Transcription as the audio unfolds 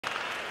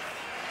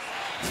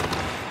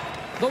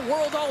The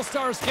World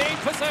All-Stars gain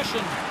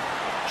possession.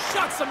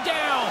 Shuts him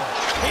down.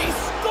 He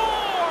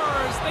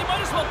scores! They might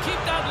as well keep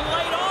that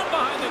light on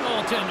behind the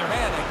goaltender.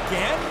 Man,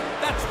 again?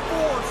 That's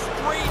 4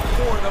 straight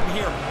for them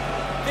here.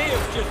 They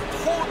have just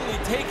totally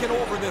taken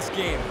over this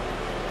game.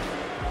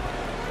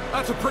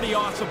 That's a pretty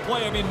awesome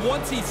play. I mean,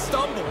 once he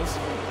stumbles,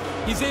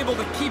 he's able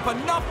to keep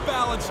enough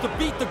balance to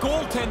beat the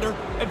goaltender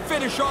and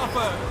finish off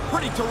a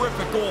pretty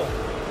terrific goal.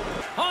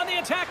 On the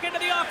attack into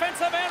the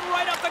offensive end,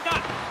 right up the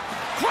gut.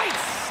 Great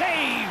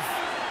save!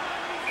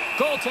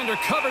 Goaltender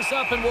covers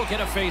up and will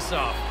get a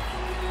face-off.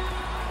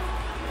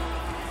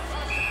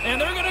 And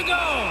they're going to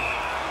go.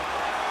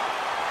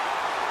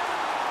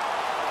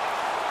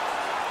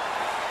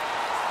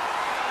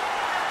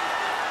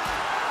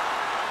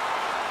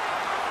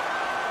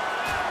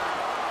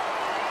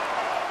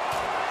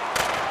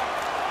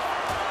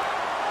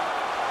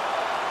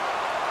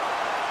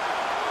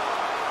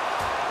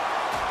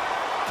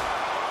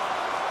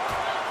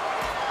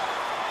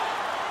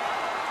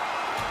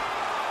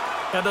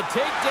 And the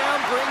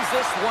takedown brings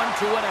this one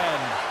to an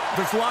end.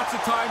 There's lots of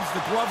times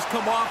the gloves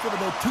come off with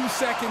about 2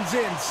 seconds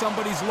in.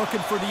 Somebody's looking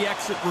for the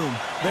exit room.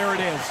 There it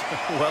is.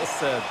 Well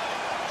said.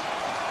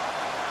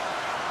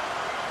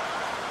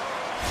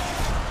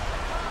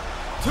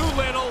 Too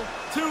little,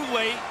 too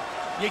late.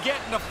 You get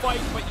in a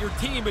fight, but your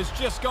team has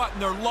just gotten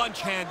their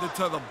lunch handed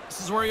to them.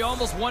 This is where you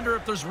almost wonder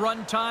if there's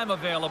run time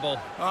available.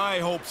 I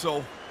hope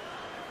so.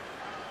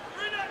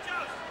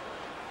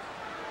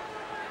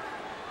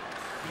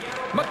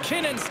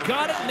 MacKinnon's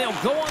got it, and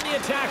they'll go on the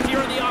attack here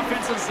in the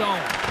offensive zone.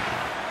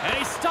 And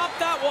he stopped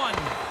that one.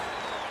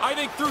 I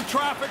think through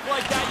traffic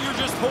like that, you're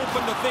just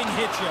hoping the thing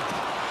hits you.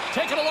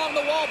 Taken along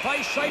the wall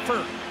by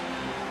Schaefer.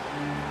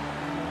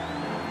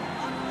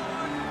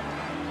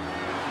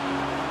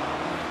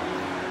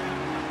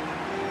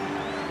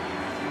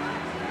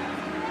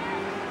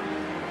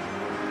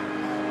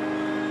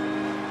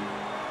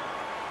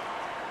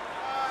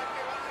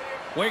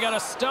 We got a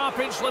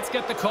stoppage. Let's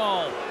get the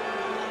call.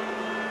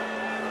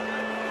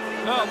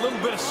 Now, a little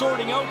bit of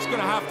sorting out is going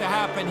to have to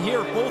happen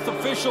here. Both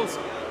officials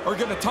are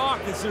going to talk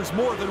as there's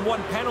more than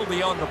one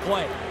penalty on the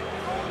play.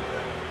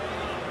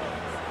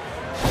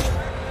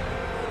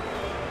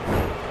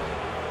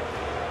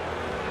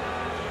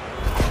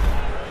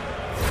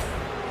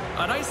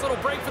 A nice little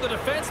break for the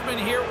defenseman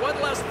here. One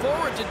less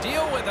forward to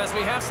deal with as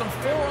we have some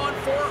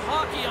 4-on-4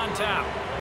 hockey on tap.